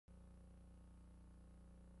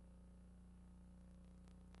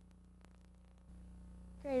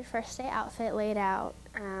First day outfit laid out,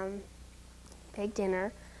 big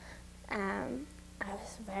dinner. I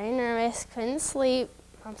was very nervous, couldn't sleep.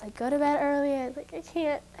 Mom's like, go to bed early. I was like, I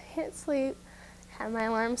can't sleep. Had my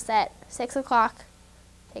alarm set, 6 o'clock,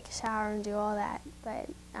 take a shower and do all that. But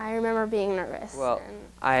I remember being nervous. Well,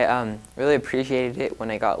 I really appreciated it when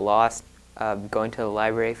I got lost going to the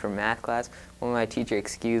library for math class, when my teacher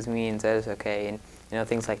excused me and said it's okay, and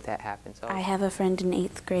things like that happen. So I have a friend in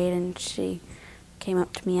 8th grade, and she came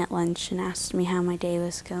up to me at lunch and asked me how my day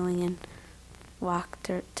was going and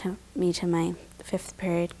walked me to my 5th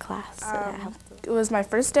period class. So that helped. It was my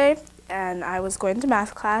first day, and I was going to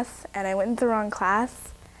math class, and I went into the wrong class,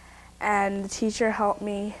 and the teacher helped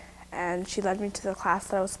me, and she led me to the class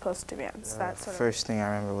that I was supposed to be in. So that's first thing I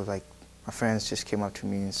remember was like my friends just came up to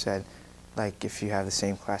me and said, like, if you have the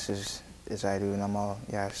same classes as I do, and I'm all,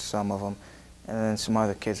 yeah, some of them. And then some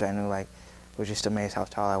other kids I knew, like, were just amazed how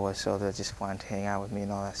tall I was, so they just wanted to hang out with me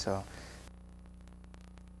and all that. So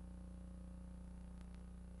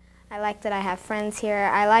I like that I have friends here.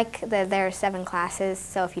 I like that there are 7 classes,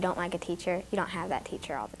 so if you don't like a teacher, you don't have that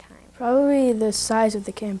teacher all the time. Probably the size of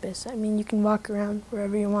the campus. I mean, you can walk around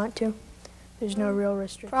wherever you want to. There's no real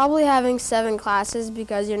restriction. Probably having 7 classes,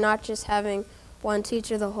 because you're not just having one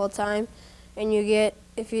teacher the whole time, and you get,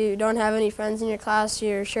 if you don't have any friends in your class,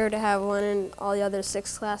 you're sure to have one in all the other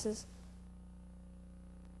 6 classes.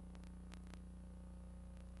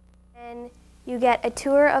 And you get a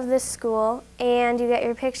tour of the school, and you get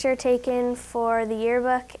your picture taken for the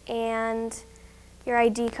yearbook and your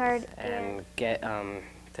ID card. And get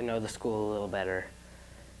to know the school a little better.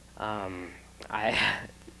 I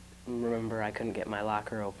remember I couldn't get my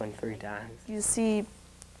locker open 3 times. you see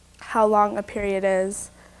how long a period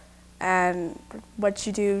is and what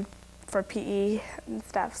you do for PE and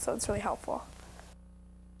stuff, so it's really helpful.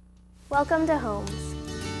 Welcome to Holmes.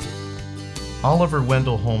 Oliver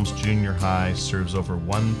Wendell Holmes Junior High serves over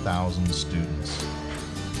 1,000 students.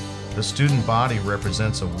 The student body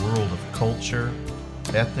represents a world of culture,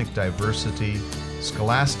 ethnic diversity,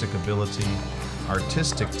 scholastic ability,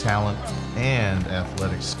 artistic talent, and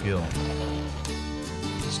athletic skill.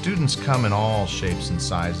 Students come in all shapes and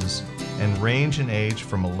sizes and range in age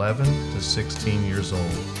from 11 to 16 years old.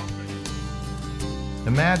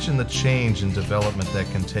 Imagine the change and development that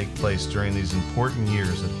can take place during these important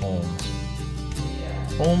years at Holmes.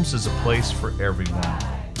 Holmes is a place for everyone,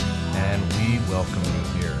 and we welcome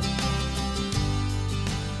you here.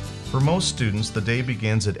 For most students, the day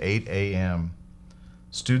begins at 8 a.m.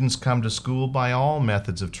 Students come to school by all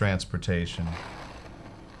methods of transportation.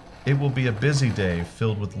 It will be a busy day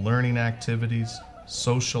filled with learning activities,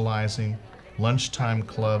 socializing, lunchtime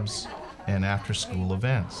clubs, and after-school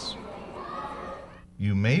events.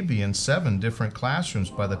 You may be in 7 different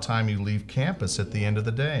classrooms by the time you leave campus at the end of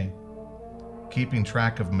the day. Keeping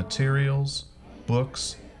track of materials,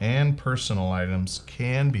 books, and personal items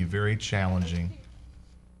can be very challenging.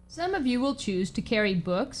 Some of you will choose to carry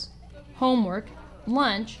books, homework,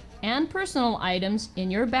 lunch, and personal items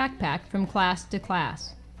in your backpack from class to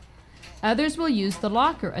class. Others will use the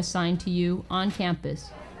locker assigned to you on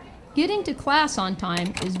campus. Getting to class on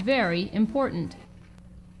time is very important.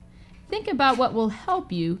 Think about what will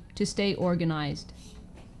help you to stay organized.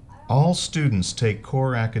 All students take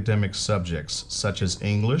core academic subjects such as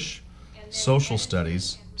English, social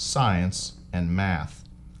studies, science, and math.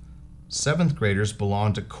 7th graders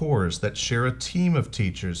belong to cores that share a team of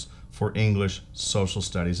teachers for English, social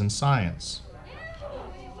studies, and science.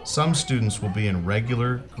 Some students will be in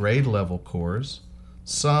regular grade level cores,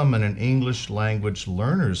 some in an English language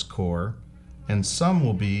learners core, and some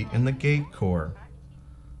will be in the GATE core.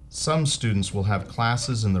 Some students will have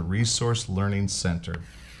classes in the Resource Learning Center.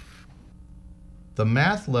 The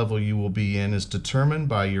math level you will be in is determined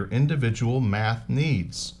by your individual math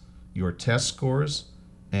needs, your test scores,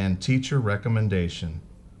 and teacher recommendation.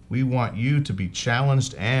 We want you to be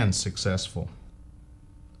challenged and successful.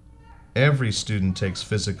 Every student takes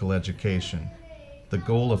physical education. The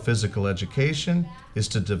goal of physical education is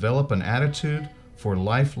to develop an attitude for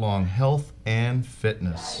lifelong health and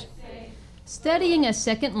fitness. Studying a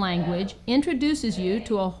second language introduces you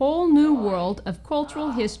to a whole new world of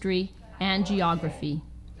cultural history and geography.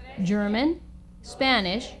 German,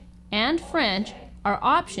 Spanish, and French are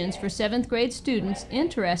options for 7th grade students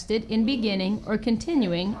interested in beginning or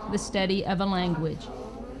continuing the study of a language.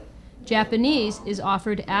 Japanese is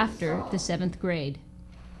offered after the 7th grade.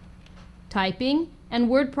 Typing and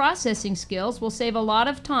word processing skills will save a lot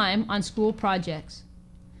of time on school projects.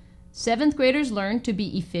 7th graders learn to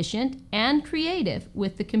be efficient and creative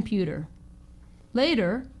with the computer.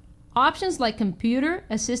 Later, options like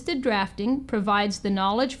computer-assisted drafting provides the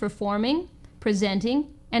knowledge for forming, presenting,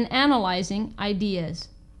 and analyzing ideas.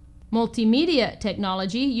 Multimedia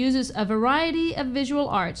technology uses a variety of visual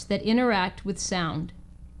arts that interact with sound.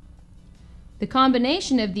 The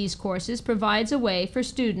combination of these courses provides a way for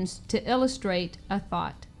students to illustrate a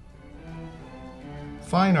thought.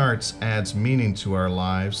 Fine arts adds meaning to our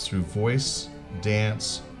lives through voice,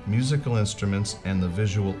 dance, musical instruments, and the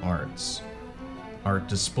visual arts. Art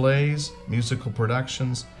displays, musical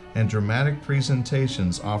productions, and dramatic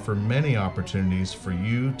presentations offer many opportunities for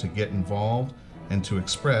you to get involved and to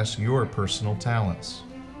express your personal talents.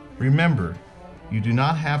 Remember, you do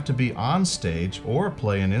not have to be on stage or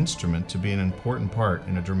play an instrument to be an important part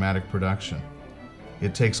in a dramatic production.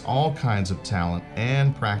 It takes all kinds of talent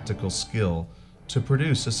and practical skill to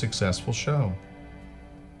produce a successful show.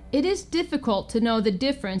 It is difficult to know the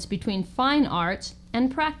difference between fine arts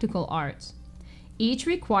and practical arts. Each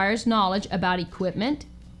requires knowledge about equipment,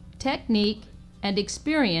 technique, and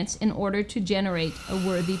experience in order to generate a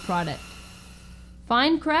worthy product.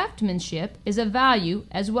 Fine craftsmanship is a value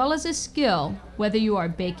as well as a skill, whether you are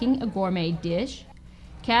baking a gourmet dish,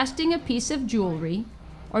 casting a piece of jewelry,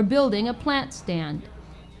 or building a plant stand.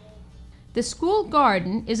 The school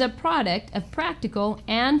garden is a product of practical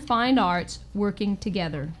and fine arts working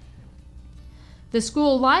together. The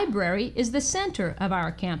school library is the center of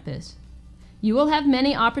our campus. You will have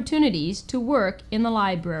many opportunities to work in the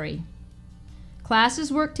library.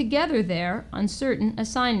 Classes work together there on certain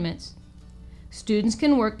assignments. Students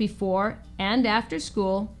can work before and after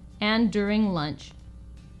school and during lunch.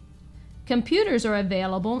 Computers are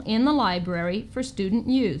available in the library for student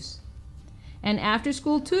use. An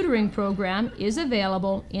after-school tutoring program is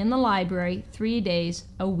available in the library 3 days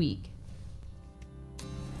a week.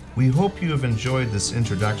 We hope you have enjoyed this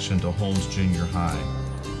introduction to Holmes Junior High.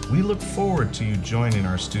 We look forward to you joining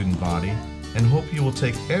our student body and hope you will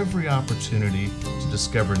take every opportunity to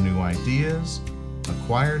discover new ideas,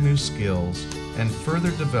 acquire new skills, and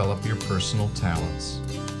further develop your personal talents.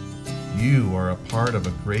 You are a part of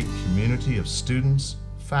a great community of students,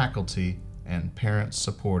 faculty, and parent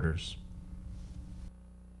supporters.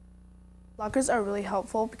 Lockers are really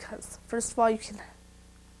helpful because, first of all, you can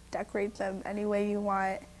decorate them any way you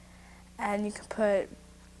want, and you can put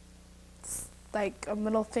like a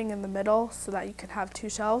middle thing in the middle so that you can have 2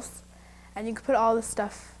 shelves, and you can put all the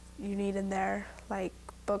stuff you need in there, like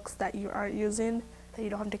books that you aren't using that you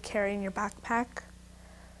don't have to carry in your backpack,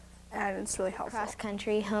 and it's really helpful. Cross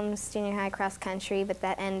country, Holmes Junior High cross country, but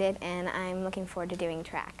that ended, and I'm looking forward to doing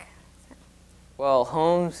track. So. Well,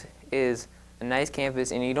 Holmes is a nice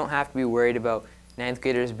campus, and you don't have to be worried about 9th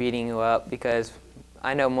graders beating you up, because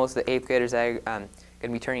I know most of the 8th graders that are going to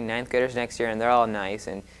be turning 9th graders next year, and they're all nice,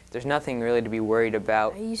 and there's nothing really to be worried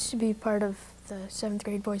about. I used to be part of the 7th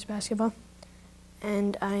grade boys basketball,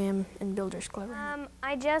 and I am in Builders Club.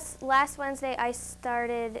 Last Wednesday I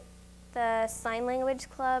started the sign language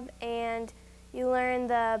club, and you learn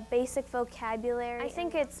the basic vocabulary. I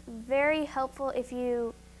think it's very helpful if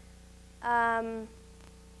you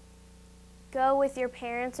go with your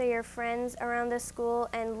parents or your friends around the school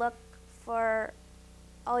and look for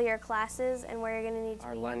all your classes and where you're going to need to be.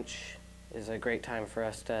 Our lunch is a great time for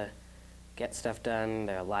us to get stuff done.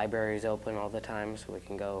 The library's open all the time, so we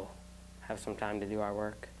can go have some time to do our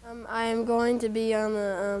work. I am going to be on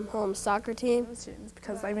the Holmes soccer team.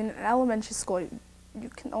 Because, I mean, in elementary school, you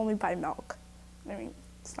can only buy milk. I mean,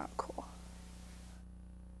 it's not cool.